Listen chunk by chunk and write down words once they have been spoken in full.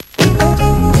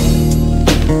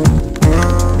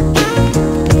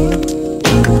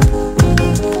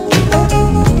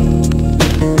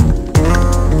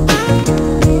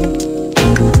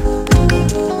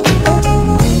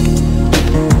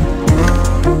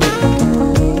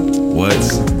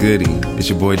What's goody? It's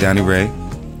your boy Donnie Ray.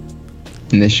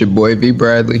 And it's your boy V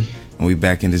Bradley. And we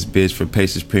back in this bitch for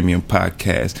Pacers Premium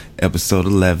Podcast, episode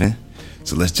 11.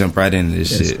 So let's jump right into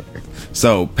this shit. Sir.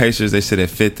 So Pacers, they sit at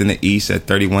 5th in the East at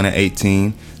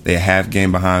 31-18. They're a half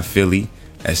game behind Philly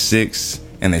at 6,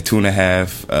 and they're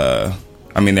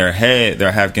 2.5. They're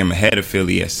a half game ahead of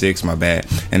Philly at 6. My bad,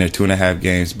 and they're 2.5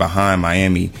 games behind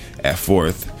Miami at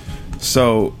 4th.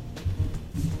 So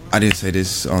I didn't say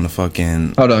this on the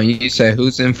fucking. Hold on, you said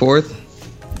who's in 4th?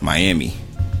 Miami.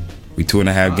 We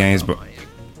 2.5 games, but.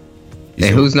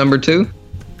 And who's number 2?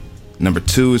 Number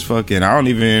 2 is fucking. I don't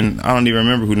even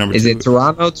remember who number 2 is. It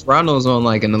Toronto? Toronto's on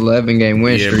like an 11-game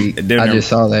win streak. I just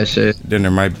saw that shit. Then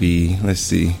there might be. Let's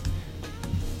see.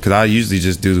 Because I usually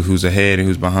just do who's ahead and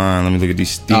who's behind. Let me look at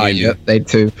these. Oh, yep, they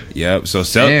too. Yep. So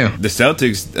the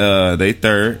Celtics, they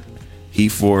 3rd,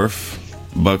 Heat 4th,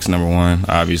 Bucks number 1,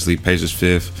 obviously. Pacers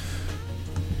 5th,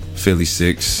 Philly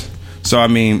 6th. So I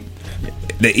mean,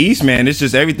 the East, man, it's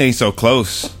just everything's so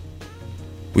close.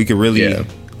 We could really,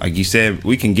 like you said,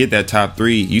 we can get that top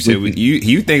 3. You said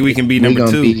you think we can be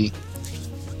number 2?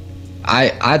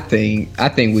 I think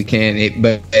we can.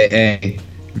 But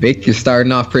Vic is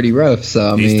starting off pretty rough.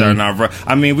 So he's starting off rough.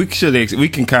 I mean, we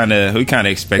kind of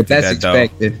expected that's that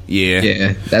expected. Though.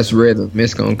 Yeah, that's rhythm.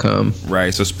 It's gonna come.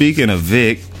 Right. So speaking of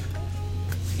Vic,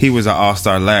 he was an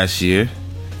All-Star last year,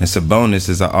 and Sabonis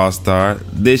is an All-Star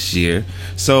this year.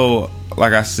 So,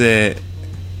 like I said,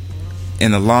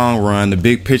 in the long run, the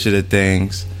big picture of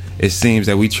things, it seems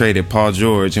that we traded Paul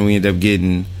George and we ended up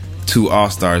getting 2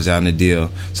 All-Stars out in the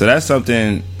deal. So that's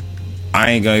something.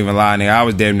 I ain't gonna even lie, nigga. I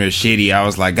was damn near shitty. I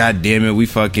was like, God damn it,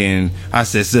 I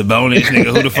said Sabonis,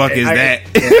 nigga. Who the fuck is that?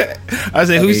 I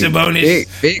said, who's Sabonis?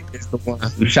 Vic is the one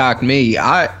who shocked me.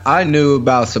 I knew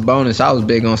about Sabonis. I was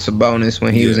big on Sabonis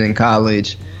when he was in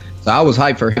college. So I was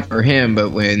hyped for him,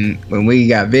 but when we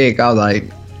got Vic, I was like,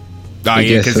 oh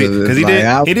yeah, because he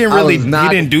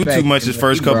didn't do too much his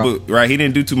first couple. Right, he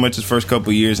didn't do too much his first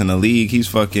couple years in the league. He's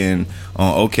fucking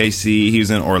on OKC. He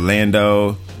was in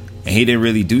Orlando. And he didn't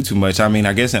really do too much. I mean,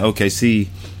 I guess in OKC,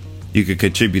 you could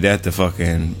contribute that to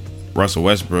fucking Russell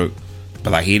Westbrook.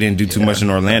 But, like, he didn't do too much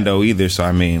in Orlando either. So,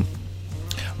 I mean.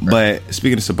 But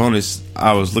speaking of Sabonis,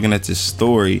 I was looking at this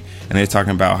story. And they're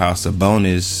talking about how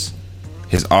Sabonis,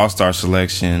 his all-star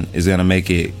selection, is going to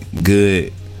make it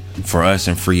good for us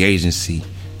in free agency.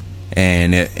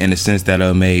 And in the sense that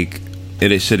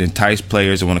it should entice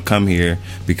players to want to come here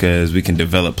because we can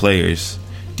develop players.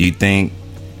 Do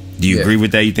you agree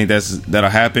with that? You think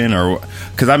that'll happen? Or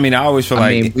because I always feel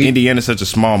like Indiana's such a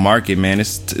small market, man.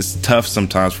 It's tough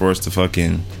sometimes for us to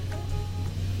fucking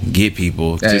get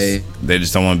people. They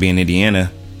just don't want to be in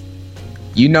Indiana.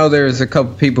 You know, there's a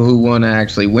couple people who want to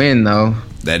actually win, though.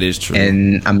 That is true.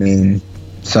 And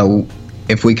so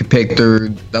if we could pick through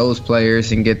those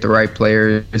players and get the right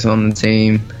players on the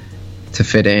team to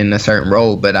fit in a certain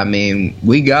role, but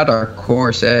we got our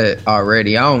core set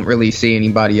already. I don't really see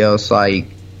anybody else like.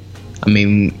 I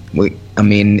know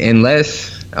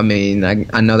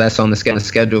that's on the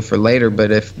schedule for later, but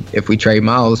if we trade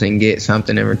Miles and get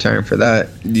something in return for that,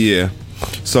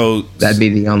 so that'd be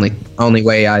the only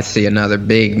way I see another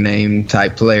big name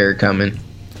type player coming.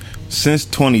 Since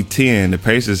 2010, the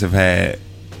Pacers have had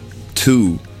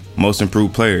 2 most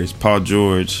improved players, Paul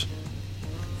George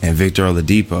and Victor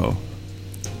Oladipo.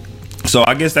 So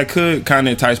I guess that could kind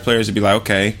of entice players to be like,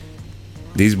 okay,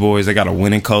 these boys, they got a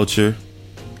winning culture.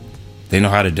 They know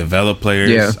how to develop players.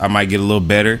 Yeah. I might get a little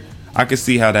better. I could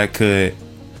see how that could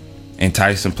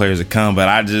entice some players to come, but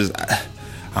I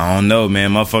don't know,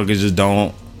 man. Motherfuckers just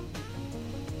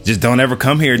don't ever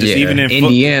come here. Even in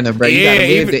Indiana, bro.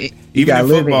 You gotta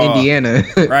live in Indiana,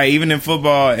 right? Even in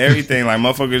football, everything, like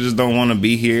motherfuckers just don't want to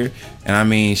be here.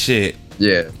 And shit.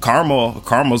 Yeah.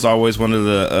 Carmel's always one of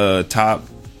the top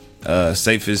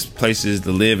safest places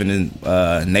to live in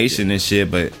the nation and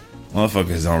shit, but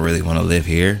motherfuckers don't really want to live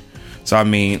here. So I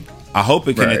hope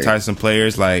it can entice some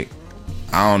players. Like,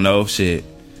 I don't know, shit.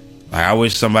 Like, I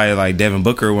wish somebody like Devin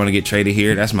Booker want to get traded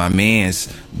here. That's my man's.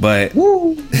 But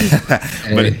but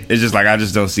it's just like I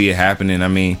just don't see it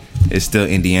happening. It's still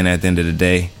Indiana at the end of the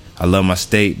day. I love my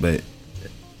state, but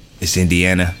it's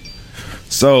Indiana.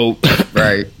 So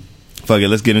right. Fuck it,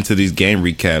 let's get into these game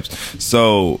recaps.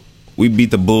 So we beat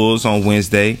the Bulls on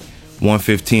Wednesday,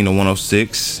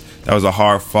 115-106. That was a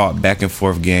hard-fought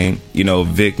back-and-forth game. You know,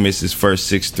 Vic missed his first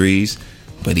 6 threes,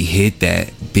 but he hit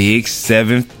that big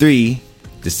 7-3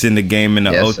 to send the game into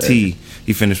OT. Sir.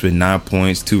 He finished with 9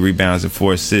 points, 2 rebounds, and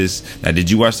 4 assists. Now, did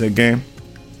you watch that game?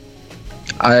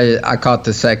 I caught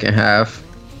the second half.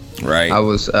 Right. I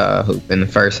was hooping the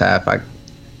first half. I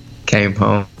came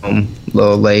home a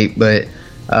little late, but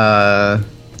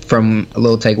From a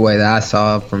little takeaway that I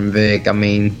saw from Vic, I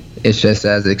mean, it's just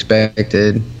as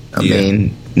expected. I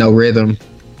mean, no rhythm.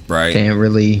 Right. Can't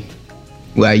really.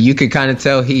 Well, you could kind of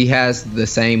tell he has the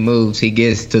same moves. He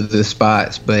gets to the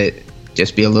spots, but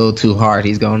just be a little too hard.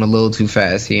 He's going a little too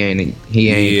fast. He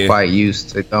ain't quite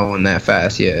used to going that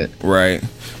fast yet. Right.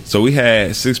 So we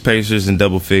had 6 Pacers in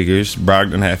double figures.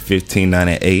 Brogdon had 15, 9,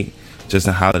 and 8.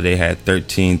 Justin Holiday had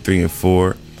 13, 3, and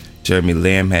 4. Jeremy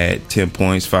Lamb had 10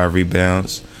 points, 5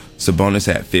 rebounds. Sabonis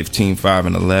had 15, 5,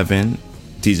 and 11.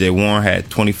 TJ Warren had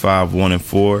 25, 1, and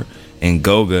 4. And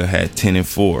Goga had 10 and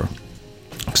 4.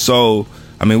 So,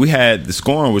 I mean, the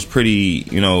scoring was pretty,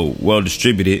 well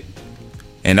distributed.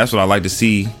 And that's what I like to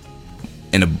see.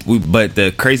 But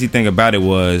the crazy thing about it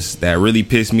was that really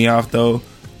pissed me off, though,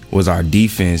 was our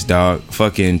defense, dog.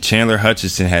 Fucking Chandler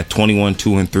Hutchison had 21,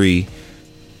 2, and 3.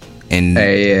 And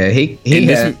he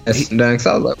had some dunks.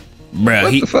 I was like, bruh,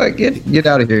 what the fuck? Get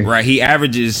out of here. Right, he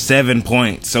averages 7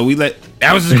 points. So that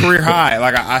was his career high.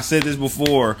 Like I said this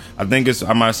before. I might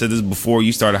have said this before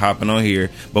you started hopping on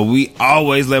here. But we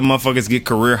always let motherfuckers get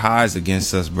career highs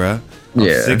against us, bruh. I'm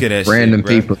sick of that random shit,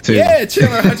 bro. People too. Yeah,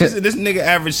 Chandler Hutchison, this nigga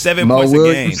averaged 7 points a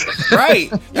game.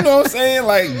 Right. You know what I'm saying?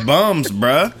 Like bums,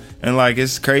 bruh. And like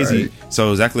it's crazy. Right.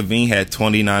 So Zach LaVine had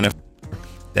 29 and 4.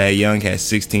 Thad Young had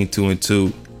 16, 2, and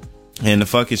 2. And the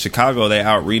fucking Chicago,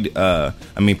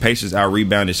 Pacers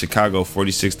out-rebounded Chicago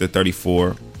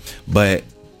 46-34. But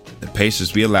the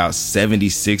Pacers, we allowed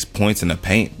 76 points in the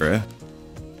paint, bruh.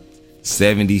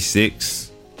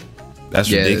 76. That's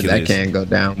ridiculous. That can't go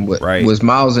down. Right. Was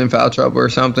Miles in foul trouble or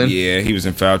something? Yeah, he was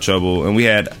in foul trouble. And we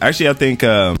had, actually, I think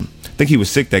he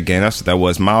was sick that game. That's what that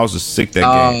was. Miles was sick that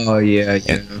game. Oh, yeah.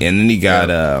 And then he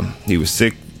got, he was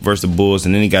sick versus the Bulls,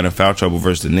 and then he got in foul trouble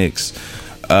versus the Knicks.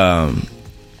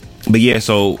 But yeah,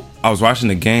 so I was watching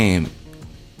the game,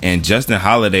 and Justin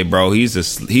Holiday, bro, he's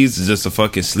just a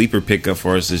fucking sleeper pickup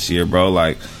for us this year, bro.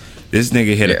 Like this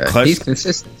nigga hit a clutch. He's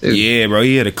consistent too. Yeah, bro,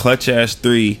 he hit a clutch ass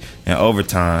 3 in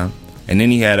overtime, and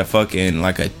then he had a fucking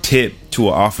like a tip to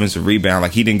an offensive rebound.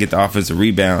 Like he didn't get the offensive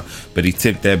rebound, but he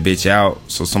tipped that bitch out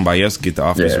so somebody else could get the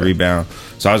offensive rebound.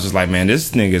 So I was just like, man,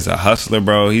 this nigga's a hustler,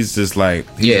 bro. He's just like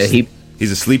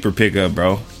he's a sleeper pickup,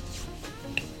 bro.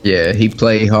 Yeah, he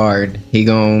played hard. He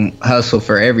gonna hustle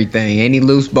for everything. Any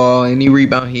loose ball, any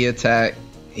rebound he attack,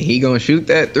 he gonna shoot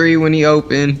that 3 when he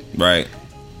open. Right.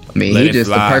 I mean, he's just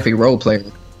the perfect role player.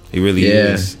 He really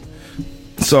is.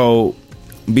 So,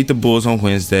 beat the Bulls on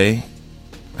Wednesday.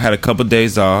 Had a couple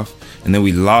days off, and then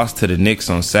we lost to the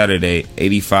Knicks on Saturday,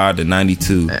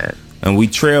 85-92. And we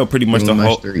trailed pretty much the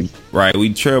whole. Right,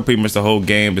 we trailed pretty much the whole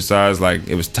game. Besides, like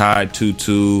it was tied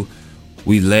 2-2.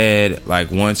 We led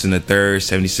like once in the third,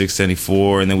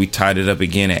 76-74, and then we tied it up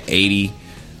again at 80.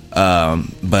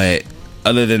 But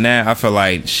other than that, I feel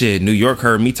like shit. New York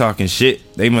heard me talking shit.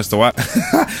 They must have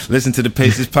listened to the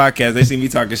Pacers podcast. They see me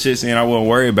talking shit, saying I wouldn't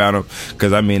worry about them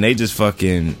because I mean they just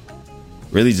fucking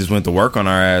really just went to work on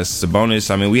our ass.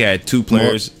 Sabonis. I mean we had 2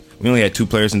 players. We only had 2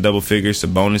 players in double figures.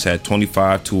 Sabonis had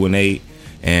 25, 2, and 8,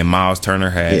 and Miles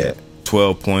Turner had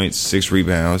 12 points, 6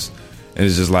 rebounds. And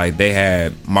it's just like they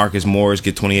had Marcus Morris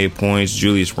get 28 points.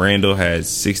 Julius Randle had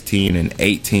 16 and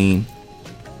 18.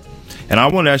 And I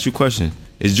want to ask you a question.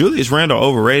 Is Julius Randle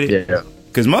overrated? Yeah.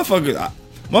 Because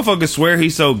motherfuckers swear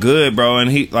he's so good, bro.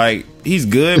 And he's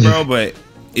good, bro. But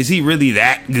is he really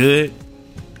that good?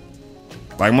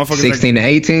 Like motherfuckers 16 to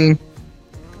 18?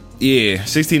 Yeah,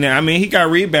 16. I mean, he got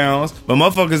rebounds, but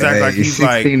motherfuckers act like he's 16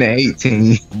 like 16 to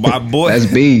 18. My boy, that's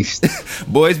beast.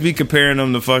 Boys be comparing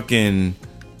him to fucking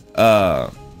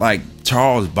like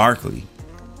Charles Barkley,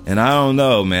 and I don't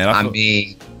know, man. I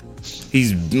mean,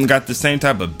 he's got the same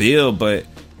type of build, but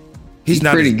he's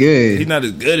not pretty good. He's not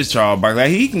as good as Charles Barkley.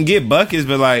 Like, he can get buckets,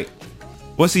 but like,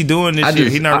 what's he doing this year?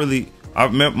 He's not really.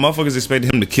 Motherfuckers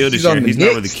expected him to kill this year. He's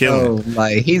not really killing.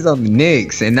 Like he's on the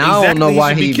Knicks, and I don't know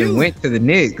why he even went to the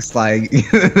Knicks. Like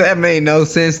that made no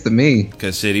sense to me.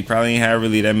 Cause shit, he probably ain't have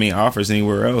really that many offers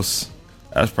anywhere else.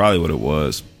 That's probably what it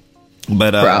was.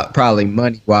 But probably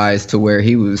money wise to where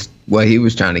he was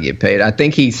trying to get paid. I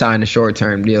think he signed a short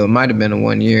term deal. It might have been a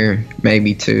 1 year,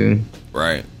 maybe 2.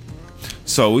 Right.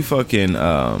 So we fucking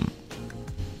that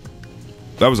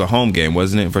was a home game,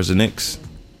 wasn't it, versus the Knicks?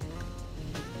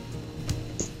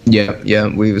 Yeah,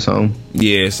 we was home.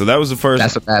 Yeah, so that was the first.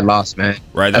 That's a bad loss, man.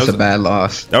 Right, that's a bad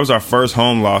loss. That was our first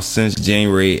home loss since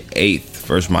January 8th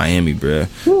versus Miami, bruh.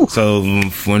 Whew. So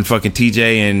when fucking TJ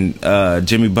and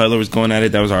Jimmy Butler was going at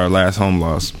it, that was our last home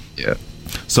loss. Yeah.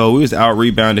 So we was out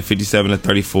rebounded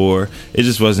 57-34. It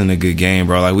just wasn't a good game,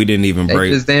 bro. Like we didn't even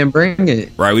break. They just didn't bring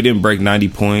it. Right, we didn't break 90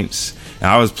 points. And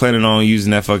I was planning on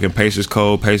using that fucking Pacers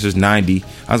code, Pacers 90.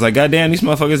 I was like, God damn, these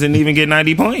motherfuckers didn't even get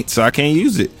 90 points, so I can't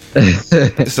use it.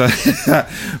 So,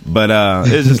 but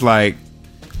it's just like,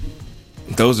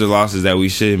 those are losses that we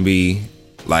shouldn't be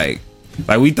like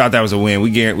we thought that was a win.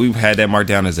 We've had that marked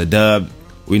down as a dub.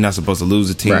 We're not supposed to lose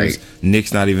the teams. Right.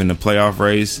 Knicks not even in the playoff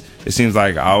race. It seems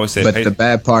like I always say. But the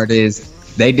bad part is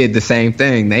they did the same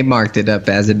thing. They marked it up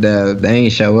as a dub. They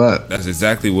ain't show up. That's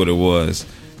exactly what it was.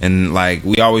 And like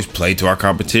we always play to our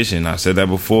competition. I said that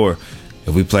before.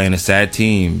 If we play in a sad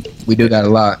team, we do that a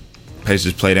lot.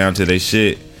 Pacers play down to their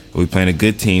shit. If we play in a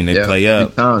good team, they play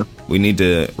up. We need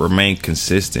to remain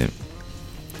consistent.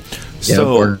 Yeah,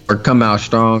 so, or come out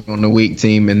strong on the weak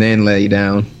team and then lay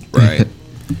down. Right.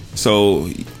 So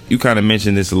you kind of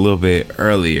mentioned this a little bit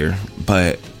earlier,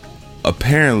 but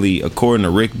apparently, according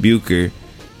to Rick Bucher,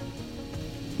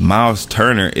 Miles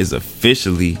Turner is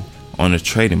officially on the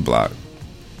trading block.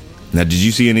 Now, did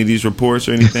you see any of these reports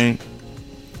or anything?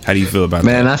 How do you feel about that?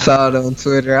 Man, I saw it on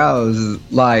Twitter. I was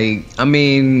like, I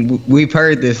mean, we've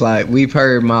heard this, like, we've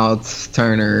heard Miles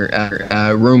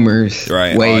Turner rumors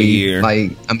all year.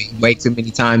 Like, I mean, way too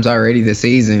many times already this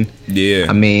season. Yeah.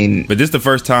 I mean, but this is the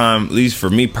first time, at least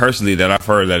for me personally, that I've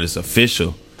heard that it's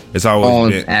official. It's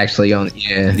always been actually on.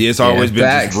 Yeah, it's always been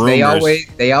facts. Just rumors.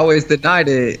 They always denied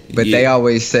it, but they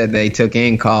always said they took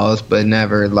in calls, but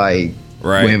never like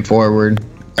went forward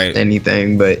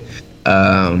anything. But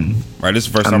this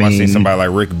is the first time I've seen somebody like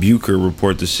Rick Bucher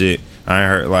report the shit. I ain't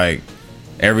heard like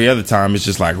every other time it's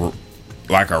just like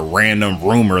a random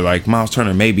rumor like Miles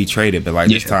Turner may be traded, but like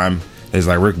this time it's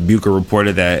like Rick Bucher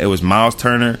reported that it was Miles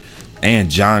Turner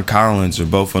and John Collins are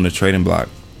both on the trading block.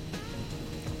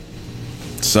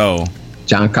 So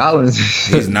John Collins,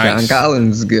 he's nice. John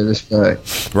Collins is good as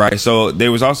fuck. Right. So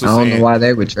there was also I don't know why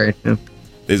they would trade him.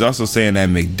 There's also saying that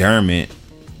McDermott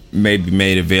may be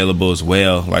made available as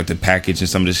well, like the package and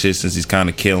some of the shit since he's kind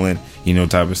of killing,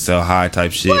 type of sell high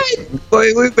type shit. What?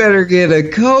 Boy, we better get a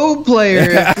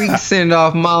co-player if we send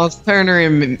off Miles Turner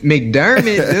and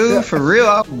McDermott, dude. For real,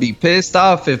 I would be pissed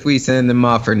off if we send them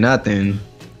off for nothing.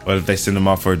 What if they send them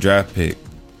off for a draft pick?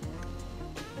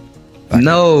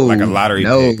 Like a lottery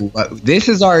pick. This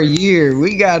is our year.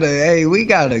 We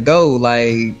gotta go.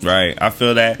 Like, right. I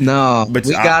feel that. No, but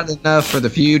we got enough for the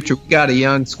future. We got a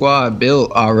young squad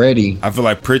built already. I feel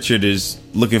like Pritchard is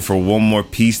looking for one more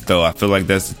piece, though. I feel like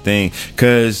that's the thing.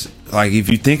 Because, like, if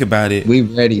you think about it, we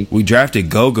ready. We drafted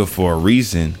Goga for a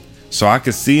reason. So I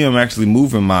could see him actually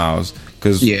moving Miles.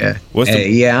 Cause I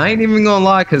ain't even gonna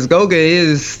lie, because Goga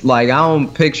is like, I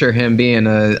don't picture him being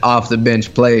a off the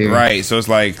bench player. Right, so it's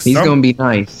like he's gonna be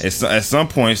nice. At some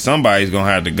point, somebody's gonna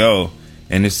have to go,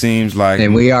 and it seems like,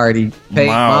 and we already paid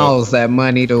Miles that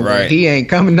money to where he ain't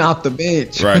coming off the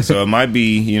bench. Right, so it might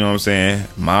be, you know what I'm saying,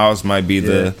 Miles might be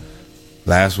the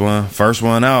last one, first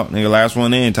one out, nigga, last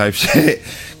one in type shit.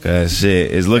 Cause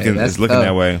shit, it's looking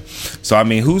that way. So I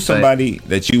mean, who's somebody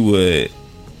that you would,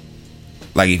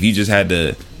 like, if you just had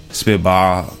to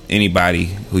spitball anybody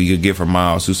who you could get for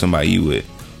Miles, who's somebody you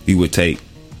would take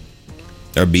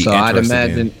or be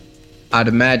interested in? I'd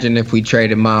imagine if we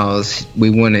traded Miles, we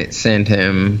wouldn't send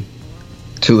him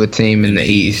to a team in the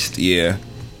East. Yeah.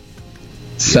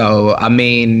 So I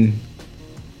mean,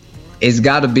 it's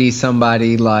got to be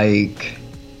somebody like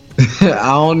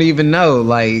I don't even know.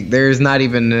 Like, there's not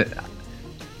even.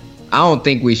 I don't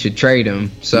think we should trade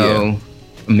him. So. Yeah.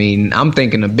 I mean, I'm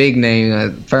thinking a big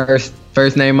name. First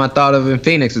name I thought of in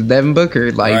Phoenix was Devin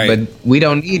Booker. Like, but we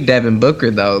don't need Devin Booker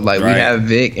though. Like, we have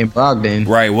Vic and Brogdon.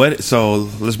 Right. So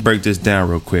let's break this down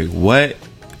real quick. What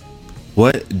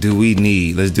do we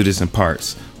need? Let's do this in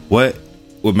parts. What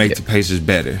would make the Pacers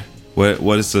better?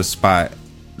 What is the spot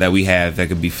that we have that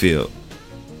could be filled?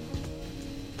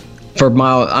 For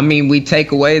Miles, I mean, we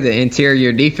take away the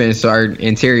interior defense. So our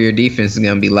interior defense is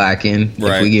going to be lacking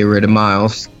if we get rid of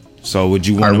Miles. So would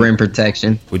you want our rim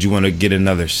protection? Would you want to get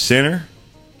another center,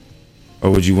 or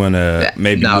would you want to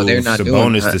maybe move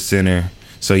Sabonis to center?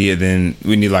 So then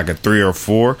we need like a 3 or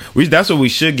 4. That's what we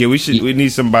should get. We need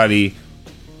somebody,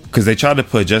 because they tried to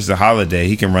put Justin Holiday.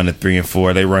 He can run the 3 and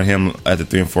 4. They run him at the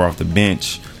 3 and 4 off the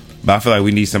bench, but I feel like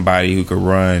we need somebody who could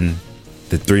run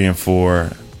the 3 and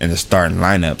 4 in the starting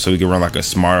lineup, so we can run like a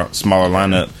smaller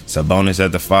lineup. Sabonis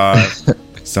at the 5,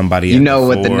 somebody. At the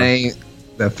 4. The name.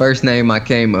 The first name I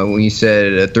came up when you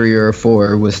said a 3 or a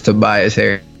 4 was Tobias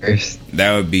Harris.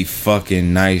 That would be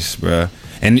fucking nice, bro.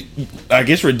 And like,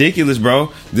 it's ridiculous,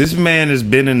 bro. This man has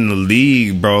been in the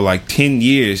league, bro, like 10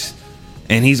 years,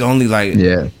 and he's only like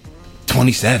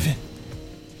 27.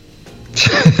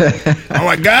 I'm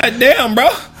like, God damn, bro.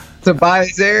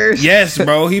 Tobias Harris? Yes,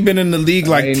 bro. He been in the league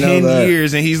like 10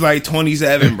 years, and he's like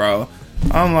 27, bro.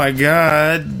 I'm like,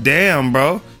 God damn,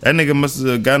 bro. That nigga must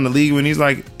have gotten the league when he's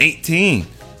like 18.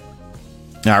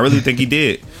 Now, I really think he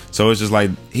did. So it's just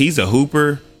like, he's a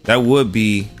hooper. That would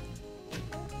be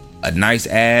a nice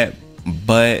ad,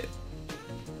 but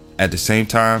at the same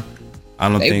time, I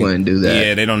don't think they wouldn't do that.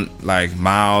 Yeah, they don't like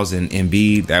Miles and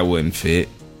Embiid. That wouldn't fit.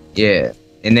 Yeah,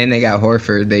 and then they got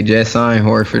Horford. They just signed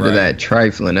Horford to that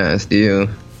trifling ass deal.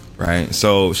 Right.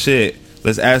 So shit.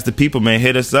 Let's ask the people, man.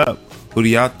 Hit us up. Who do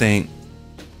y'all think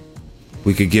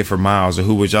we could get for Miles, or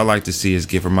who would y'all like to see us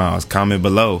get for Miles? Comment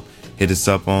below. Hit us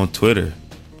up on Twitter.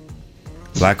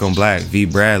 Black on Black, V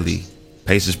Bradley,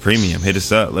 Pacers Premium. Hit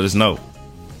us up. Let us know.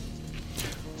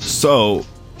 So,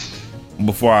 when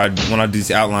I do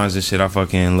these outlines and shit, I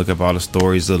fucking look up all the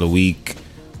stories of the week,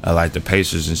 like the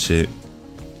Pacers and shit.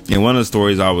 And one of the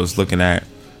stories I was looking at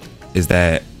is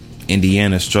that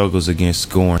Indiana struggles against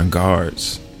scoring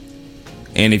guards.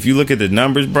 And if you look at the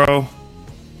numbers, bro,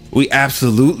 we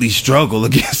absolutely struggle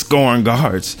against scoring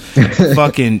guards.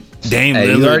 Fucking Dame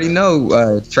Lillard. You already know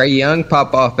Trae Young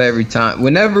pop off every time.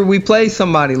 Whenever we play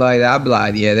somebody like that, I be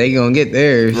like, yeah, they gonna get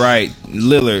theirs. Right.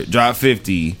 Lillard dropped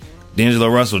 50. D'Angelo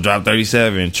Russell dropped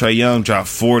 37. Trae Young dropped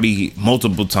 40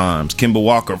 multiple times. Kemba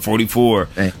Walker 44.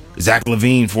 Hey. Zach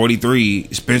LaVine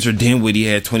 43. Spencer Dinwiddie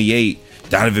had 28.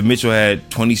 Donovan Mitchell had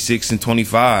 26 and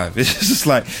 25. It's just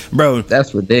like, bro,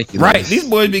 that's ridiculous. Right, these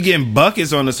boys be getting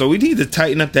buckets on us, so we need to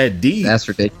tighten up that D. That's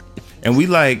ridiculous. And we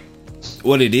like,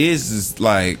 what it is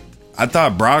like, I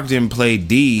thought Brogdon played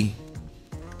D.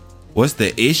 What's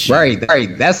the issue? Right.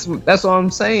 That's what I'm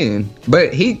saying.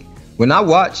 But when I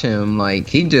watch him, like,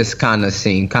 he just kind of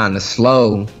seemed kind of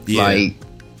slow. Yeah. Like,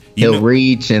 he'll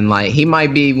reach, and like he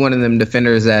might be one of them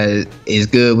defenders that is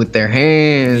good with their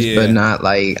hands, but not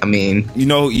like, I mean,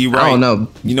 you're right. I don't know.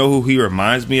 You know who he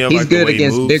reminds me of? He's like good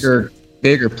against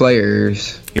bigger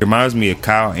players. He reminds me of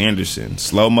Kyle Anderson,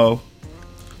 slow mo.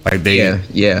 Like they,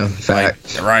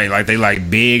 fact. Like, right, like they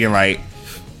like big and like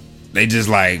they just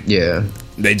like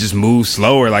they just move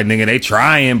slower. Like, nigga, they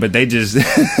trying, but they just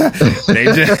they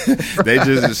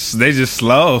just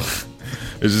slow.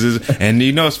 And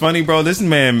you know it's funny, bro, this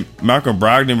man Malcolm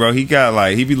Brogdon, bro,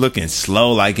 he be looking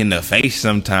slow, like in the face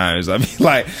sometimes. I mean,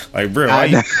 like bro,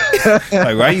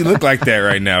 why you look like that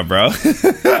right now, bro?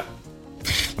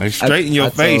 Like, straight in your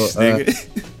face,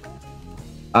 nigga.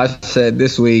 I said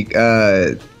this week,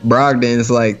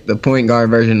 Brogdon's like the point guard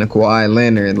version of Kawhi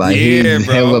Leonard. Like, he's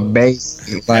hella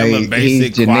basic, like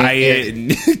he's quiet.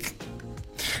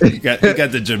 he got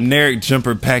the generic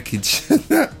jumper package.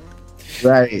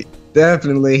 Right.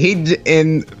 Definitely.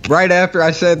 And right after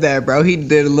I said that, bro, he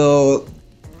did a little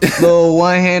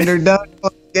one-hander dunk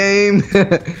on the game.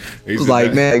 It was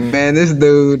like, man, this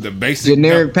dude, the basic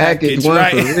generic package one,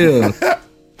 right? For real.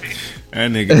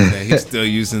 That nigga, he's still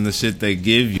using the shit they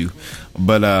give you.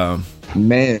 But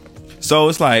man, so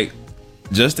it's like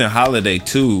Justin Holiday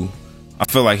too. I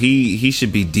feel like he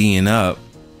should be D'ing up,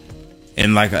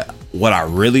 and like what I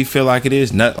really feel like it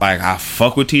is, not like I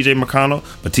fuck with TJ McConnell,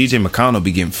 but TJ McConnell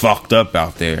be getting fucked up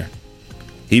out there.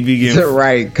 He be getting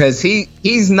right, because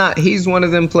he's one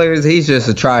of them players. He's just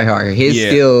a tryhard. His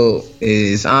skill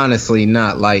is honestly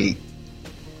not like,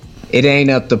 it ain't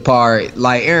up to par.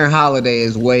 Like, Aaron Holiday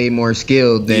is way more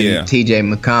skilled than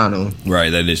TJ McConnell. Right,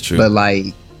 that is true. But like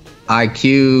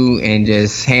IQ and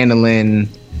just handling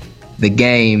the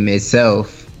game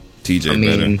itself, TJ, I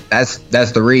mean, better.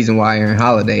 That's the reason why Aaron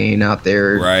Holiday ain't out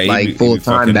there, right, like full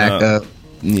time backup.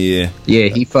 Yeah,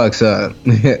 he fucks up.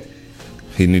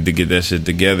 He need to get that shit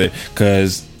together,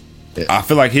 because I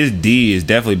feel like his D is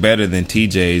definitely better than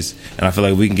TJ's, and I feel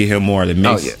like we can get him more of the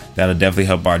mix. That'll definitely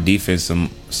help our defense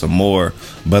some more.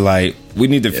 But like, we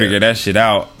need to figure that shit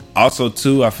out. Also,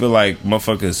 too, I feel like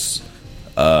motherfuckers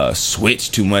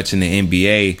switch too much in the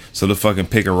NBA, so the fucking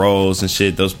pick and rolls and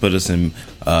shit, those put us in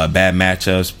bad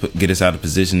matchups, get us out of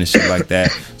position and shit like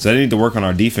that. So they need to work on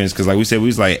our defense, because like we said, we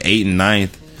was like 8th and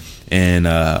 9th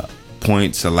and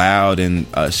points allowed and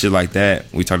shit like that.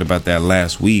 We talked about that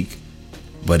last week,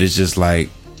 but it's just like,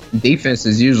 defense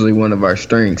is usually one of our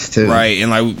strengths too, right? And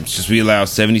like, we allowed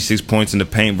 76 points in the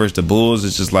paint versus the Bulls.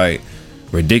 It's just like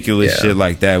ridiculous shit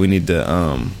like that. We need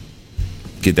to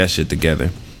get that shit together.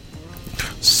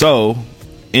 So,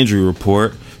 injury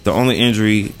report. The only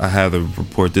injury I have to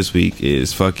report this week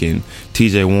is fucking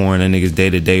TJ Warren. That nigga's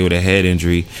day to day with a head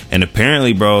injury, and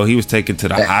apparently, bro, he was taken to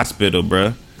the hospital,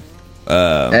 bro.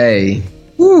 Hey,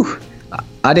 whew.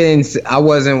 I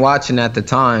wasn't watching at the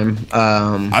time.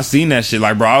 I seen that shit,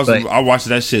 like, bro. I watched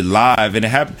that shit live, and it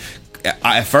happened. It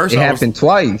happened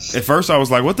twice. At first, I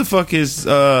was like, "What the fuck is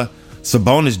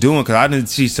Sabonis doing?" Because I didn't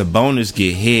see Sabonis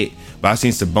get hit, but I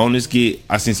seen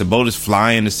Sabonis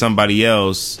fly into somebody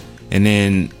else, and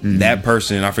then that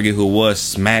person, I forget who it was,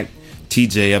 smacked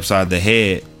TJ upside the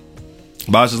head.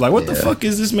 But I was just like, what the fuck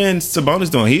is this man Sabonis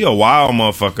doing? He a wild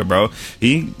motherfucker, bro.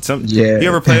 You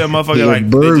ever play a motherfucker like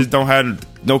they just don't have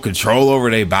no control over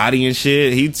their body and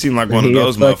shit? He seemed like one of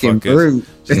those motherfuckers.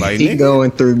 Just like, he going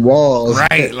through walls.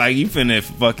 Right, like you finna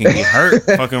fucking get hurt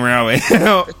fucking around with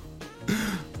him.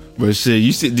 But shit,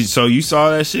 you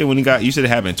saw that shit when you said it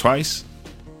happened twice?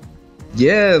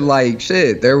 Yeah, like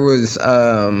shit. There was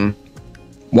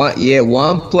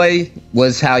one play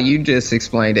was how you just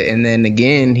explained it, and then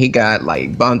again he got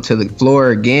like bumped to the floor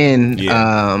again.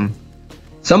 Yeah.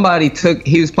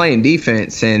 He was playing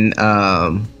defense, and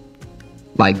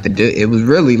it was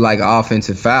really like an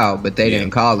offensive foul, but they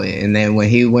didn't call it. And then when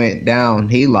he went down,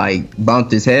 he like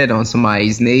bumped his head on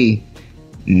somebody's knee.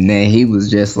 And then he was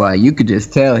just like, you could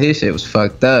just tell his shit was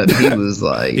fucked up. He was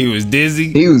like, he was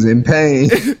dizzy. He was in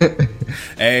pain.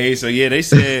 Hey, so yeah, they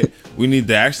said we need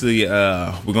to actually,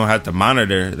 we're gonna have to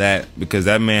monitor that because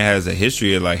that man has a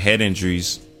history of like head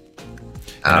injuries.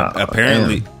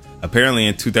 Apparently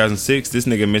in 2006, this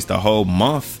nigga missed a whole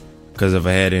month because of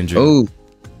a head injury. Ooh.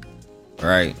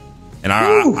 Right. And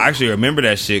I actually remember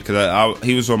that shit because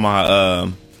he was on my, I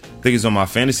think he was on my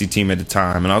fantasy team at the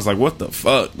time, and I was like, what the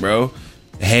fuck, bro?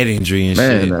 Head injury and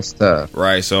shit. Man, that's tough.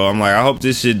 Right, so I'm like, I hope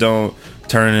this shit don't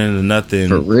turn into nothing.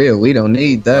 For real, we don't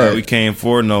need that. Right, we can't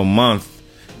afford no month.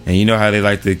 And you know how they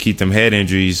like to keep them head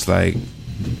injuries, like,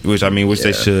 which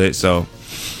they should. So,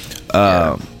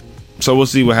 so we'll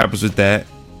see what happens with that.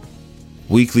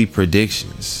 Weekly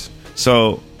predictions.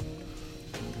 So,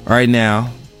 right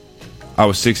now, I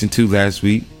was 6-2 last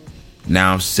week.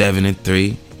 Now I'm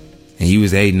 7-3, and you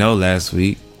was 8-0 last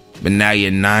week. But now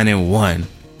you're 9-1.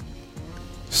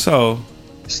 So,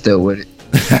 still with it.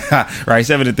 Right,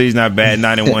 7-3 is not bad.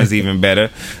 9-1 is even better.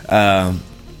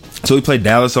 So we played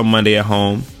Dallas on Monday at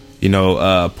home. You know,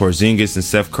 Porzingis and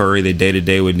Steph Curry, they day to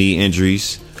day with knee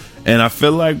injuries, and I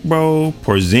feel like, bro,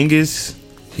 Porzingis,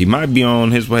 he might be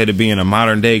on his way to being a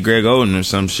modern day Greg Oden or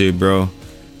some shit, bro.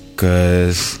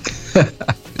 Cause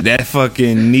that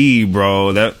fucking knee,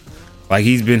 bro, that like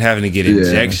he's been having to get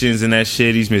injections and that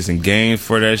shit. He's missing games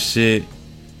for that shit.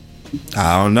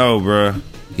 I don't know, bro.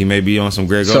 He may be on some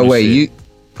Greg Oden. So wait,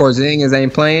 Porzingis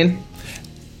ain't playing?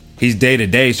 He's day to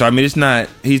day, so I mean,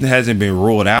 he hasn't been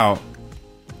ruled out.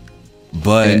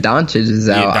 But and Doncic is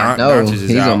out. I know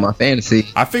he's out on my fantasy.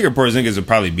 I figured Porzingis would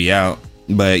probably be out,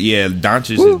 but yeah,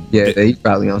 Doncic. He's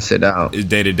probably gonna sit out. Is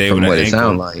day to day with an ankle.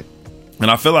 Sound like. And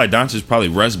I feel like Doncic probably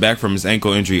rushed back from his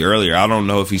ankle injury earlier. I don't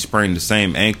know if he sprained the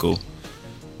same ankle,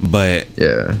 but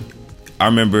yeah, I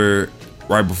remember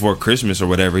right before Christmas or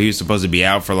whatever, he was supposed to be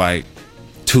out for like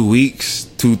 3 weeks.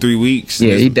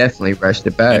 Yeah, he definitely rushed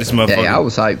it back. I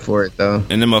was hyped for it though.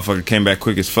 And the motherfucker came back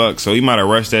quick as fuck. So he might have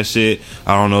rushed that shit.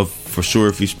 I don't know for sure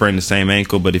if he sprained the same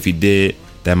ankle, but if he did,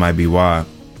 that might be why.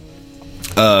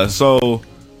 So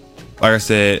like I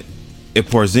said, if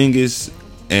Porzingis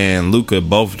and Luka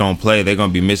both don't play, they're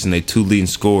gonna be missing their 2 leading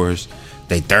scorers.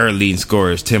 Their 3rd leading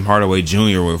scorer is Tim Hardaway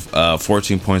Jr. with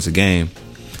 14 points a game.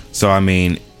 So I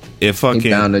mean, if fucking he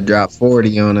bound to drop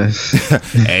 40 on us.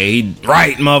 Hey,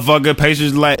 right, motherfucker.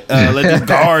 Pacers let this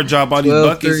guard drop all these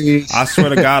buckets. Threes. I swear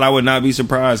to God, I would not be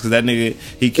surprised because that nigga,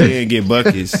 he can get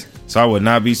buckets. So I would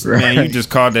not be. Right. Man, you just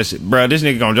called that shit, bro. This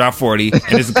nigga gonna drop 40, and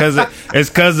it's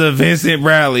because of Vincent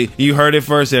Bradley. You heard it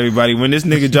first, everybody. When this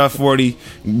nigga drop 40,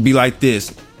 be like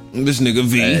this. This nigga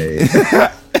V. Hey.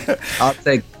 I'll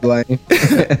take the blame.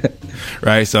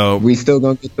 Right, so we still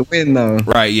gonna get the win though.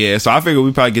 Right, yeah. So I figure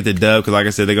we probably get the dub because, like I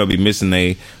said, they're gonna be missing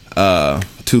their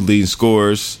 2 leading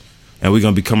scorers, and we're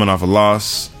gonna be coming off a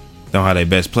loss. Don't have their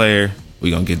best player.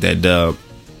 We gonna get that dub.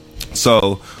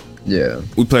 So yeah,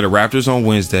 we play the Raptors on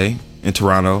Wednesday in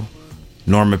Toronto.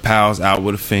 Norman Powell's out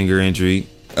with a finger injury.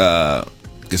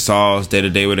 Gasol's day to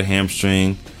day with a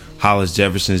hamstring. Hollis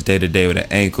Jefferson's day to day with an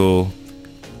ankle.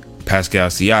 Pascal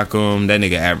Siakam, that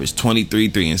nigga averaged 23,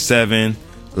 3 and 7.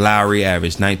 Lowry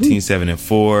averaged 19, 7 and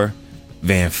 4.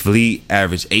 Van Fleet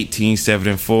averaged 18, 7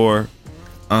 and 4.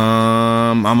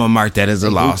 I'm gonna mark that as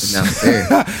a loss. I'm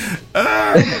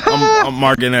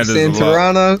marking that as a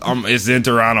loss. It's in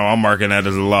Toronto. I'm marking that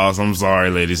as a loss. I'm sorry,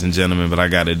 ladies and gentlemen, but I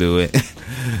got to do it.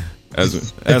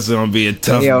 That's gonna be a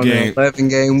tough game.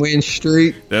 11-game win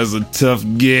streak. That's a tough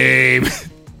game.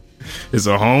 It's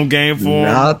a home game for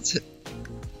him.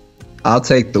 I'll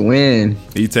take the win.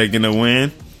 You taking the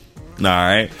win? All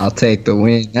right. I'll take the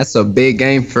win. That's a big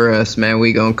game for us, man.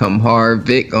 We gonna come hard.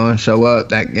 Vic gonna show up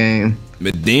that game.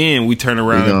 But then we turn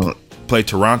around and play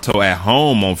Toronto at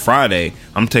home on Friday.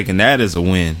 I'm taking that as a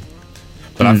win.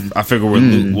 But I figure we'll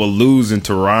lose in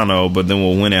Toronto, but then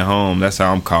we'll win at home. That's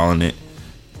how I'm calling it.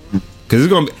 Because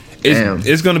it's gonna be,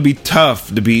 it's going to be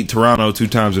tough to beat Toronto 2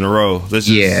 times in a row.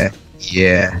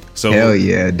 Yeah. So, hell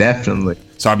yeah, definitely.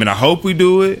 So, I mean, I hope we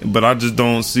do it, but I just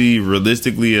don't see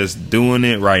realistically us doing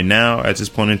it right now at this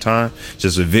point in time.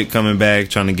 Just with Vic coming back,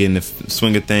 trying to get in the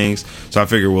swing of things. So, I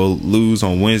figure we'll lose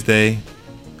on Wednesday,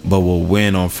 but we'll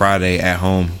win on Friday at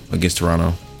home against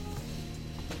Toronto.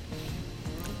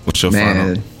 What's your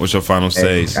final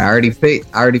say? I already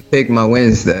picked my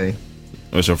Wednesday.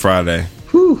 What's your Friday?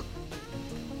 Whew.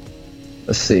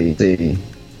 Let's see.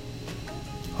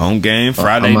 Home game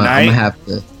Friday night. I'm gonna have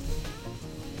to.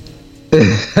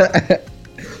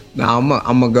 No, I'm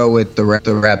gonna go with the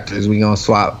Raptors. We gonna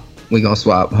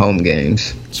swap home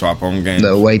games. Swap home games. The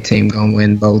away team gonna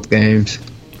win both games.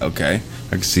 Okay, I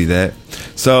can see that.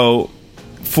 So,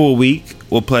 full week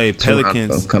we'll play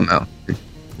Pelicans. Come out.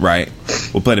 Right,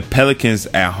 we'll play the Pelicans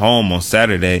at home on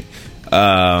Saturday.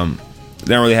 They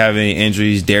don't really have any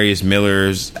injuries. Darius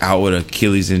Miller's out with an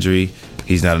Achilles injury.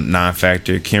 He's not a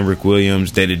non-factor. Kenrick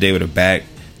Williams day-to-day with a back,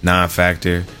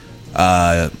 non-factor.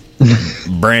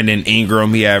 Brandon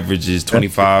Ingram, he averages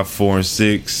 25, 4, and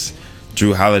 6.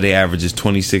 Drew Holiday averages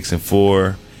 26 and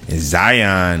 4. And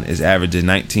Zion is averaging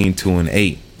 19, 2, and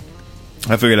 8.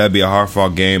 I figured that'd be a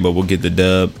hard-fought game, but we'll get the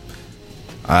dub.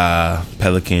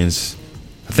 Pelicans,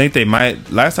 I think they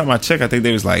might. Last time I checked, I think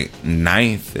they was like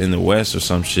 9th in the West or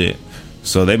some shit.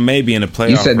 So they may be in the playoff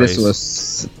race. You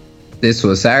said this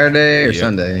was Saturday or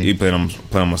Sunday? You played them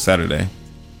on Saturday.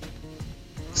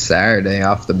 Saturday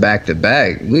off the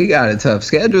back-to-back. We got a tough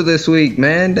schedule this week,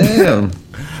 man. Damn.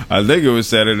 I think it was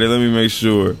Saturday. Let me make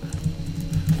sure.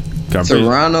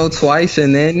 Toronto twice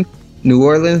and then New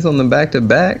Orleans on the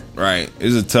back-to-back. Right.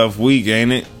 It's a tough week,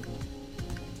 ain't it?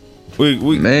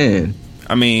 Man.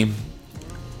 I mean,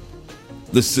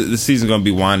 the season's going to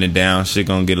be winding down. Shit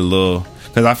going to get a little...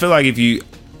 Because I feel like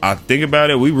I think about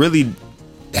it, we really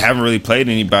haven't really played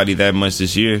anybody that much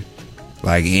this year.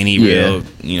 Like any real,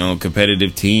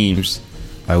 competitive teams.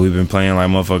 Like we've been playing like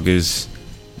motherfuckers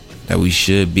that we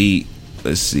should beat.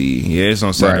 Let's see. Yeah, it's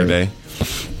on Saturday.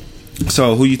 Right.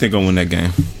 So who you think gonna win that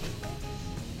game?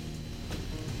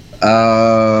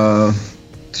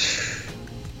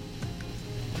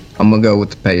 I'm gonna go with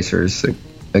the Pacers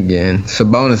again.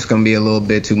 Sabonis gonna be a little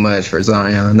bit too much for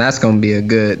Zion. That's gonna be a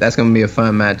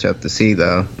fun matchup to see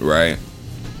though. Right.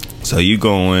 So you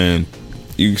saying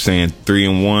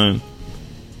 3-1,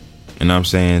 and I'm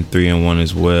saying 3-1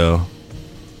 as well.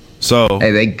 So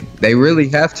hey, they really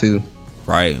have to.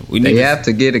 Right. They have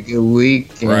to get a good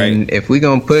week. And right. If we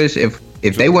gonna push, if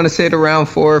they want to sit around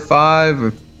 4 or 5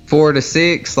 or 4 to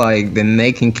 6, like then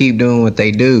they can keep doing what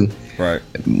they do. Right.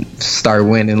 Start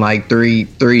winning like three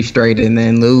straight and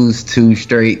then lose 2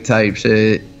 straight type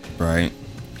shit. Right.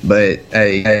 But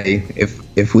hey,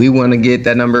 if we want to get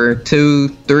that number 2,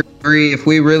 3, if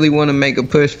we really want to make a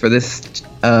push for this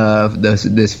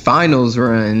finals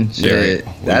run, shit,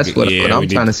 that's what I'm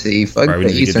trying to see. Fuck the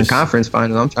Eastern Conference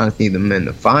Finals. I'm trying to see them in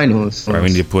the finals. Right, we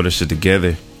need to put this shit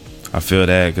together. I feel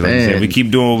that because like we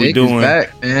keep doing what we're doing.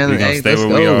 Back, man. We're gonna stay where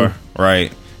we are.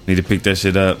 Right. Need to pick that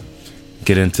shit up.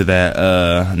 Get into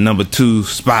that number 2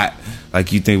 spot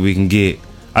like you think we can get.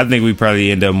 I think we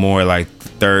probably end up more like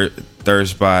third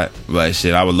spot, but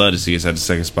shit, I would love to see us at the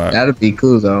 2nd spot. That'd be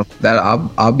cool though.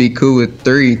 I'll be cool with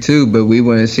 3 too, but we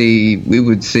would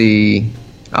see.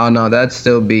 Oh no, that'd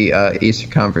still be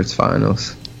Eastern Conference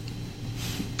Finals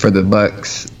for the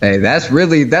Bucks. Hey, that's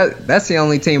the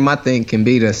only team I think can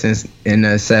beat us in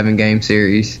a 7-game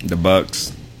series. The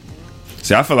Bucks.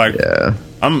 See, I feel like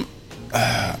I'm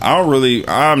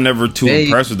never too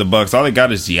impressed with the Bucks. All they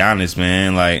got is Giannis,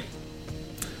 man. Like,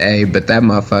 hey, but that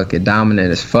motherfucker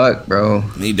dominant as fuck, bro.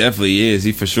 He definitely is.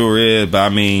 He for sure is. But I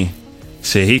mean,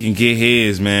 shit, he can get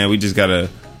his, man. We just gotta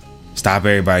stop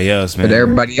everybody else, man. But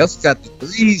everybody else got the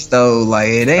threes though. Like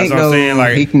it ain't no. Saying,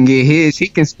 like, he can get his. He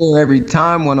can score every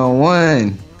time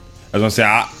 1-on-1. I was gonna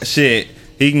say, shit,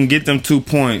 he can get them 2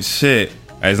 points. Shit.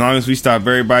 As long as we stop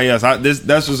everybody else,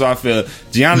 that's what I feel.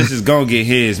 Giannis is gonna get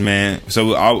his, man.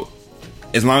 So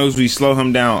as long as we slow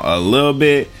him down a little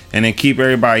bit and then keep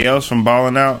everybody else from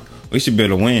balling out, we should be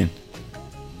able to win.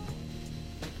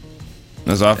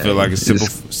 That's what I feel like. A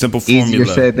simple formula. Easier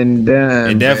said than done.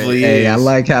 It definitely is. Hey, I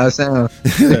like how it sounds.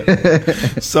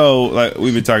 So, like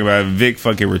we've been talking about Vic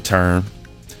fucking return,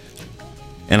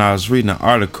 and I was reading an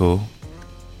article,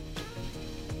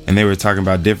 and they were talking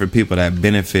about different people that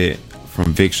benefit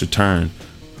from Vic's return.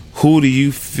 Who do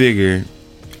you figure,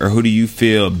 or who do you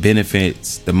feel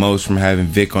benefits the most from having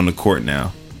Vic on the court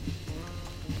now?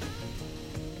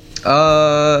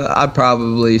 I'd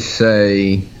probably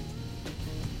say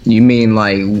You mean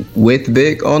like with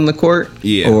Vic on the court?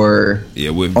 Yeah. Or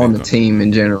with Vic on the team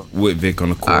in general? With Vic on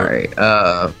the court. All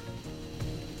right.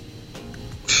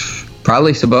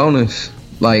 Probably Sabonis.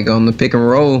 Like on the pick and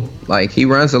roll. Like he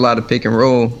runs a lot of pick and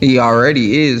roll. He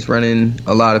already is running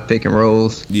a lot of pick and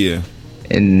rolls. Yeah.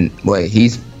 And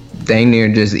he's dang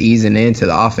near just easing into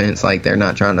the offense. Like they're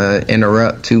not trying to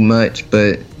interrupt too much.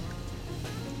 But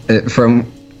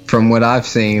from what I've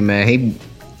seen, man, he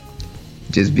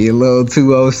just be a little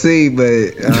too OC,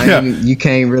 but you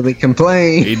can't really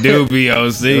complain. He do be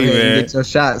OC, man. Get your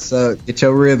shots up, get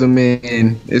your rhythm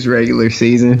in this regular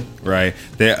season. Right.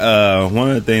 One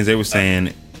of the things they were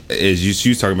saying is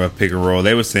you talking about pick and roll.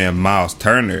 They were saying Miles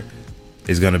Turner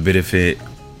is going to benefit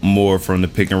more from the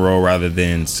pick and roll rather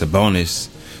than Sabonis.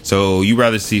 So you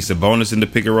rather see Sabonis in the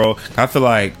pick and roll? I feel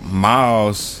like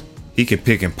Miles, he can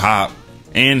pick and pop,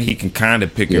 and he can kind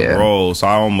of pick and roll. So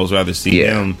I almost rather see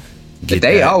him. But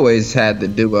they always had the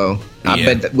duo.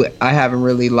 But I haven't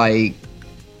really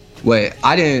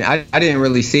I didn't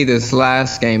really see this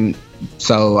last game.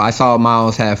 So I saw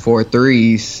Miles have 4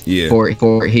 threes. Yeah.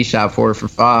 He shot 4 for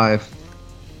 5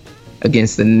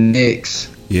 against the Knicks.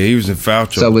 Yeah, he was in foul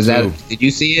trouble. So did you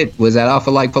see it? Was that off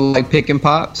of like pick and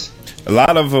pops? A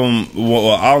lot of them.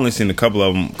 Well, I only seen a couple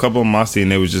of them. A couple of them I seen.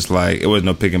 They was just like, it wasn't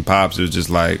no pick and pops. It was just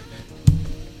like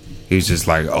he was just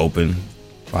like open,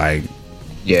 like.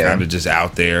 Yeah, kind of just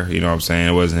out there. You know what I'm saying?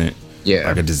 It wasn't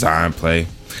like a design play.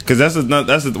 Because that's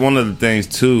one of the things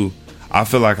too. I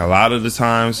feel like a lot of the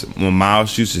times when Miles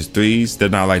shoots his threes, they're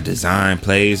not like design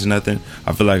plays or nothing.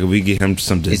 I feel like if we get him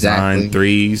some design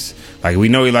threes, like we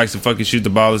know he likes to fucking shoot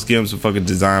the ball, let's give him some fucking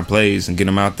design plays and get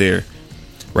him out there,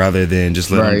 rather than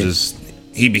just let him just.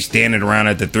 He'd be standing around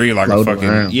at the three like a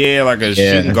fucking like a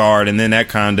shooting guard, and then that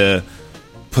kind of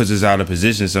puts us out of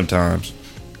position sometimes.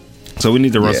 So we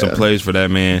need to run some plays for that,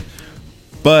 man.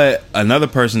 But another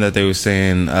person that they were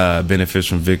saying benefits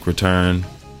from Vic return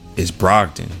is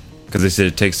Brogdon, because they said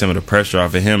it takes some of the pressure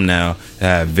off of him now to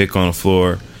have Vic on the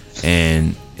floor,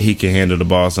 and he can handle the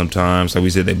ball sometimes. Like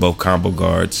we said, they both combo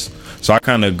guards. So I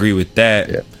kind of agree with that.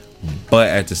 Yeah. But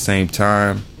at the same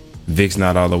time, Vic's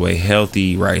not all the way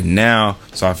healthy right now,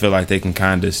 so I feel like they can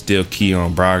kind of still key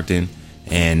on Brogdon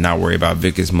and not worry about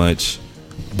Vic as much.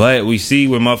 But we see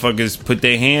when motherfuckers put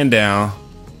their hand down,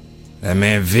 that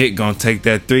man Vic gonna take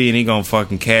that 3 and he gonna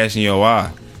fucking cash in your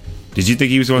eye. Did you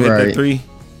think he was gonna hit that 3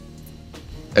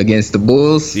 against the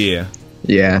Bulls? Yeah.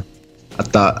 I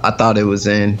thought it was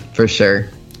in for sure.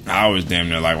 I was damn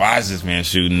near like, why is this man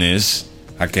shooting this?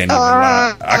 I can't even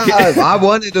lie. I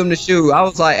wanted him to shoot. I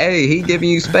was like, hey, he giving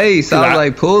you space. I was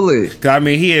like, pull it. I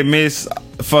mean, he had missed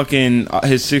fucking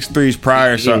his 6 threes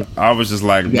prior, so I was just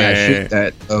like, man,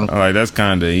 that, I'm like, that's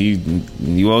kind of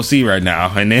you won't see right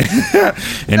now, and then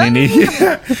and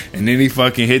then he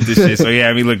fucking hit the shit, so he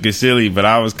had me looking silly, but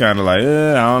I was kind of like,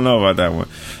 I don't know about that one.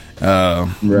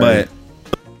 But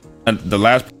the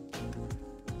last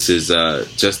is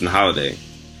Justin Holiday,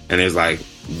 and it's like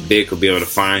Vic will be able to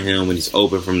find him when he's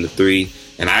open from the 3,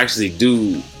 and I actually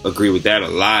do agree with that a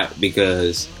lot,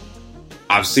 because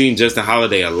I've seen Justin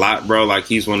Holiday a lot, bro. Like,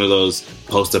 he's one of those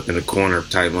post up in the corner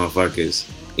type motherfuckers.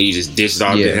 He just dished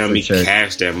off to him. He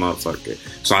cashed that motherfucker.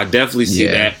 So I definitely see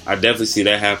that. I definitely see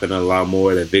that happen a lot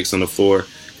more, that Vic's on the floor,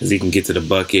 because he can get to the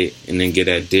bucket and then get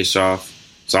that dish off.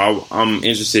 So I'm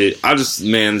interested. Just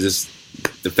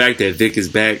the fact that Vic is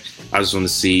back, I just want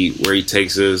to see where he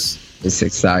takes us. It's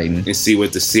exciting. And see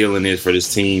what the ceiling is for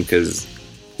this team, because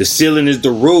the ceiling is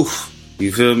the roof.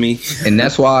 You feel me? And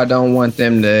that's why I don't want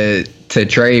them to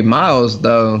trade Miles,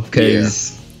 though,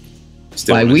 because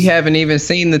we haven't even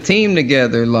seen the team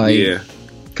together. Like,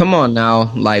 come on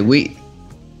now. Like,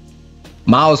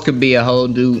 Miles could be a whole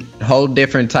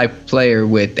different type of player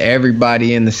with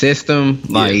everybody in the system.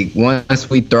 Like, once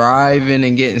we thriving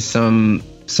and getting some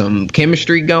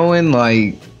chemistry going,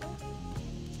 like,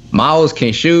 Miles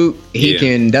can shoot, he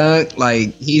can dunk,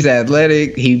 like, he's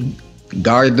athletic, he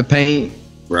guard the paint,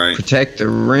 protect the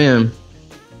rim.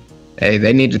 Hey,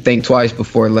 they need to think twice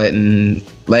before letting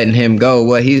him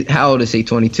go. How old is he?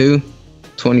 22?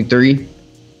 23?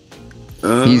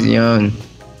 He's young.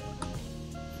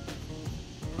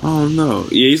 I don't know.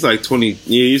 Yeah, he's like 20. Yeah,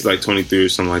 he's like 23 or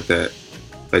something like that.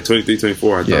 Like 23,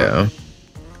 24, I thought. Yeah.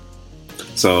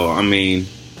 So, I mean,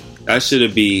 that should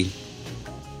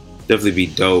definitely be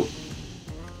dope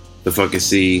to fucking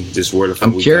see just where the fuck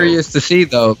I'm curious to see,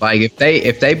 though, like,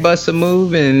 if they bust a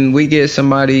move and we get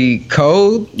somebody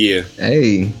cold,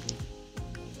 hey,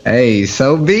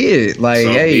 so be it. Like,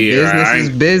 business is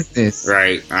business.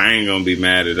 Right. I ain't gonna be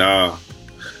mad at all.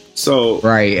 So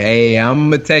hey,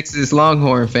 I'm a Texas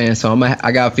Longhorn fan, so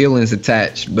I got feelings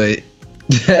attached, but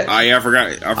I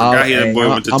forgot he had boy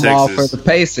went to Texas. I'm all for the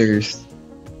Pacers.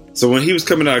 So when he was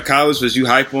coming out of college, was you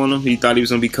hype on him? He thought he was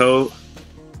gonna be cold.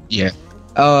 Yeah.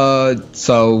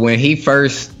 So when he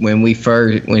first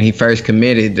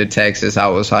committed to Texas, I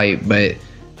was hyped, but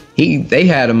they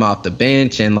had him off the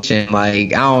bench and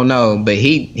like I don't know, but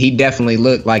he definitely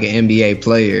looked like an NBA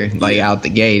player. Like out the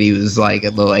gate, he was like a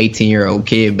little 18-year-old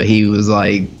kid, but he was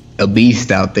like a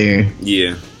beast out there.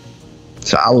 Yeah.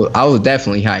 So I was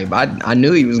definitely hyped. I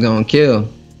knew he was gonna kill.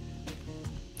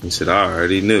 He said, I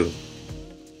already knew.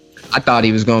 I thought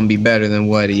he was gonna be better than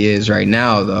what he is right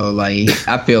now, though. Like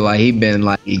I feel like he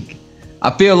got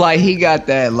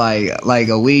that like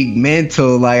a weak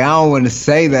mental. Like I don't want to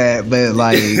say that, but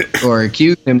like or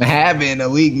accuse him of having a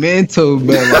weak mental,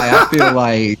 but like I feel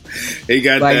like he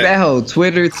got like that whole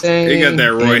Twitter thing. He got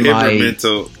that Roy Hibbert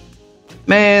mental.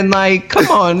 Man, like, come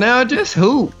on now, just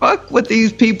hoop. Fuck what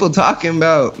these people talking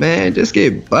about, man. Just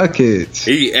get buckets.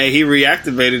 He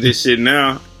reactivated this shit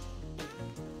now.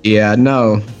 Yeah, I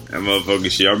know. That motherfucker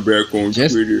shit. I'm back on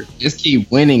Twitter. Just keep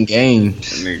winning games.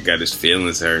 That nigga got his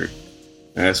feelings hurt.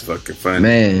 That's fucking funny.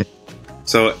 Man.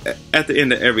 So, at the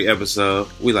end of every episode,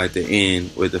 we like to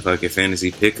end with the fucking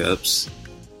fantasy pickups.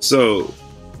 So,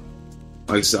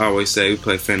 like I always say, we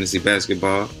play fantasy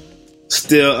basketball.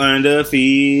 Still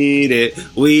undefeated.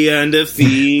 We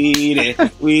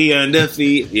undefeated. We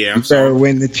undefeated. Yeah, I'm sorry.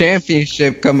 When the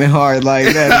championship coming hard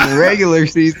like that in the regular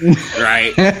season.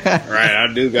 Right. I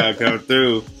do gotta come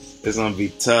through. It's gonna be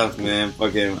tough, man.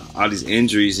 Fucking all these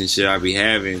injuries and shit I be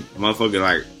having. Motherfucker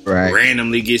like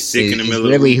randomly get sick in the middle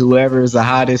of the week. Whoever's the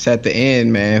hottest at the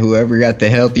end, man. Whoever got the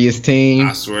healthiest team.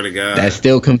 I swear to God. That's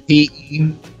still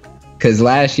competing. Because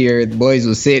last year, the boys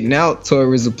was sitting out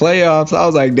towards the playoffs. I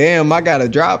was like, damn, I got to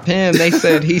drop him. They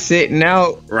said he's sitting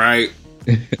out. Right.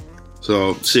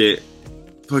 So, shit.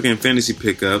 Fucking fantasy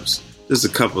pickups. Just a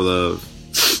couple of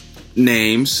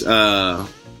names. DeLon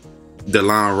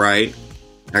Wright.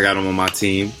 I got him on my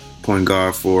team. Point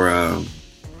guard for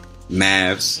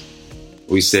Mavs.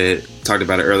 We talked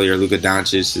about it earlier. Luka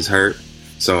Doncic is hurt.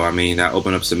 So, I mean, that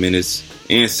opened up some minutes.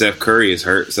 And Steph Curry is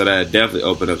hurt. So, that definitely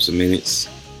opened up some minutes.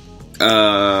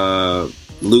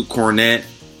 Luke Cornett.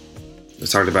 I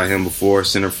talked about him before.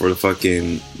 Center for the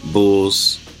fucking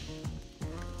Bulls.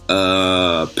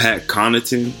 Pat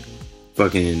Connaughton.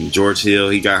 Fucking George Hill.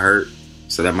 He got hurt.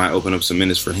 So that might open up some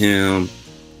minutes for him.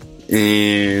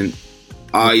 And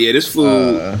this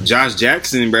fool Josh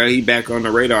Jackson, bro. He back on the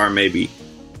radar maybe.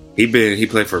 He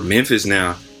played for Memphis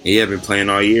now. He hadn't been playing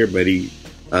all year, but he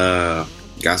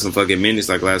got some fucking minutes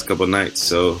like last couple nights.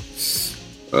 So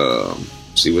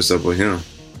see what's up with him.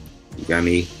 You got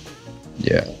me?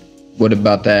 Yeah. What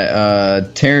about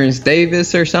that Terrence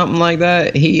Davis or something like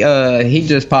that? He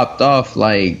just popped off.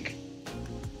 Like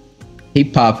he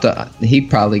popped up. He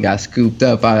probably got scooped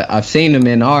up. I've seen him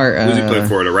in our. Who's he play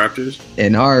for? The Raptors?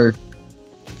 In our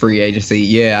free agency,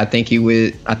 yeah. I think he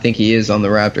is on the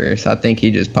Raptors. I think he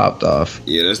just popped off.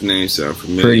 Yeah, that name sounds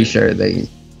familiar. Pretty sure they.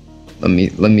 Let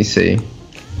me see.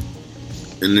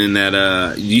 And then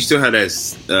that you still have that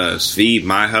Svi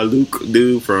Mykhailiuk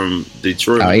dude from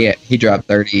Detroit. Oh yeah, he dropped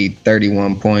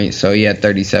 31 points, so he had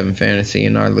 37 fantasy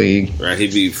in our league. Right, he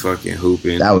be fucking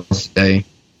hooping. That was today.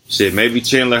 Shit, maybe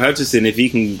Chandler Hutchison if he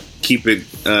can keep it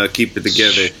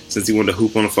together since he wanted to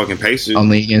hoop on the fucking Pacers.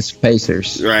 Only against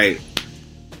Pacers. Right.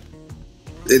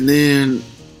 And then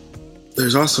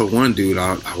there's also one dude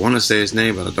I want to say his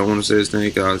name, but I don't want to say his name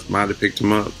because I might have picked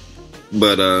him up.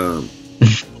 But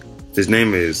his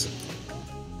name is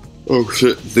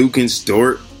Lukas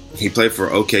Dort. He played for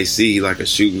OKC like a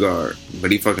shooting guard, but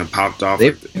he fucking popped off.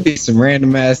 There be some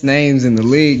random ass names in the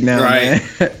league now, right?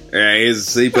 Man. Yeah,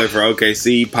 he played for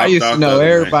OKC. He popped I used off to know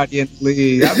everybody in the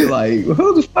league. I'd be like,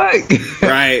 who the fuck?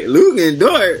 Right, Lukas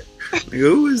Dort. Like,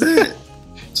 who is that?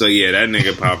 So yeah, that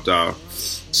nigga popped off.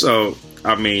 So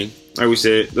I mean, like we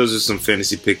said, those are some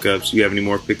fantasy pickups. You have any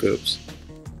more pickups?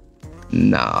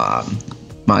 Nah.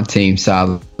 My team's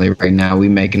solid right now. We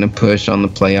making a push on the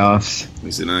playoffs.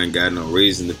 He said I ain't got no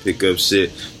reason to pick up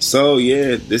shit. So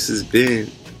yeah, this has been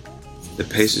the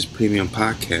Pacers Premium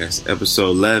Podcast, episode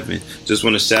 11. Just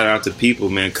want to shout out to people,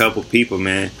 man. Couple people,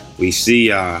 man. We see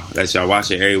y'all that y'all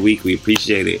watching every week. We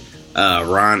appreciate it.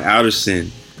 Ron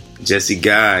Alderson, Jesse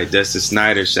Guy, Dustin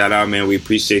Snyder. Shout out, man. We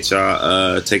appreciate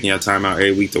y'all taking your time out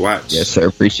every week to watch. Yes, sir.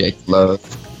 Appreciate the love.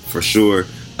 For sure.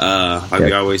 Like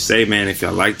we always say, man, if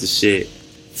y'all like the shit,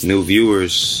 new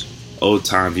viewers, old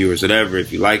time viewers, whatever,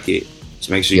 if you like it, just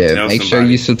make sure you tell somebody. Make sure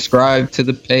you subscribe to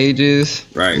the pages.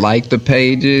 Right. Like the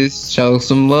pages. Show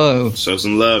some love. Show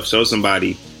some love. Show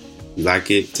somebody. You like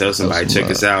it, tell somebody.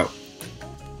 Check us out.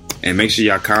 And make sure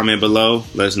y'all comment below.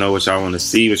 Let us know what y'all want to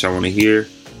see, what y'all want to hear,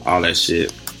 all that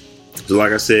shit. So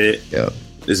like I said,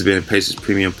 this has been Pacers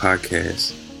Premium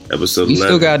Podcast, episode 11. We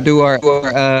still gotta do our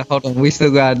hold on. We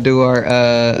still gotta do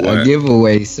our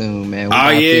giveaway soon, man. We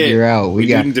gotta figure out. We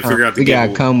need to figure out the giveaway.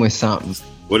 We gotta come with something.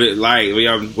 What do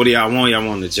y'all want? Y'all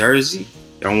want the jersey?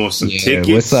 Y'all want some tickets?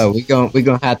 What's up? We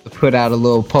gonna have to put out a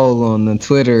little poll on the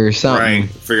Twitter or something. Right.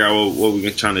 Figure out what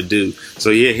we're trying to do. So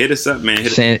yeah, hit us up, man.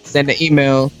 Send an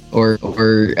email or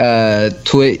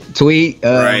tweet.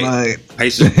 Right.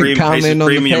 Pacers Premium, comment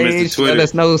on the page. Let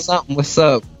us know something. What's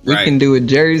up? We can do a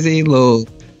jersey, little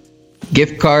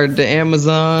gift card to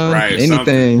Amazon. Right.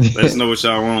 Anything. Let us know what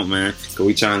y'all want, man. Cause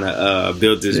we trying to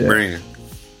build this brand.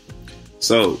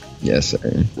 So. Yes,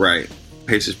 sir. Right.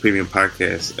 Pacers Premium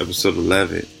Podcast, episode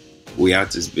 11. We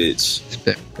out this bitch.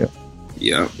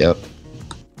 Yep.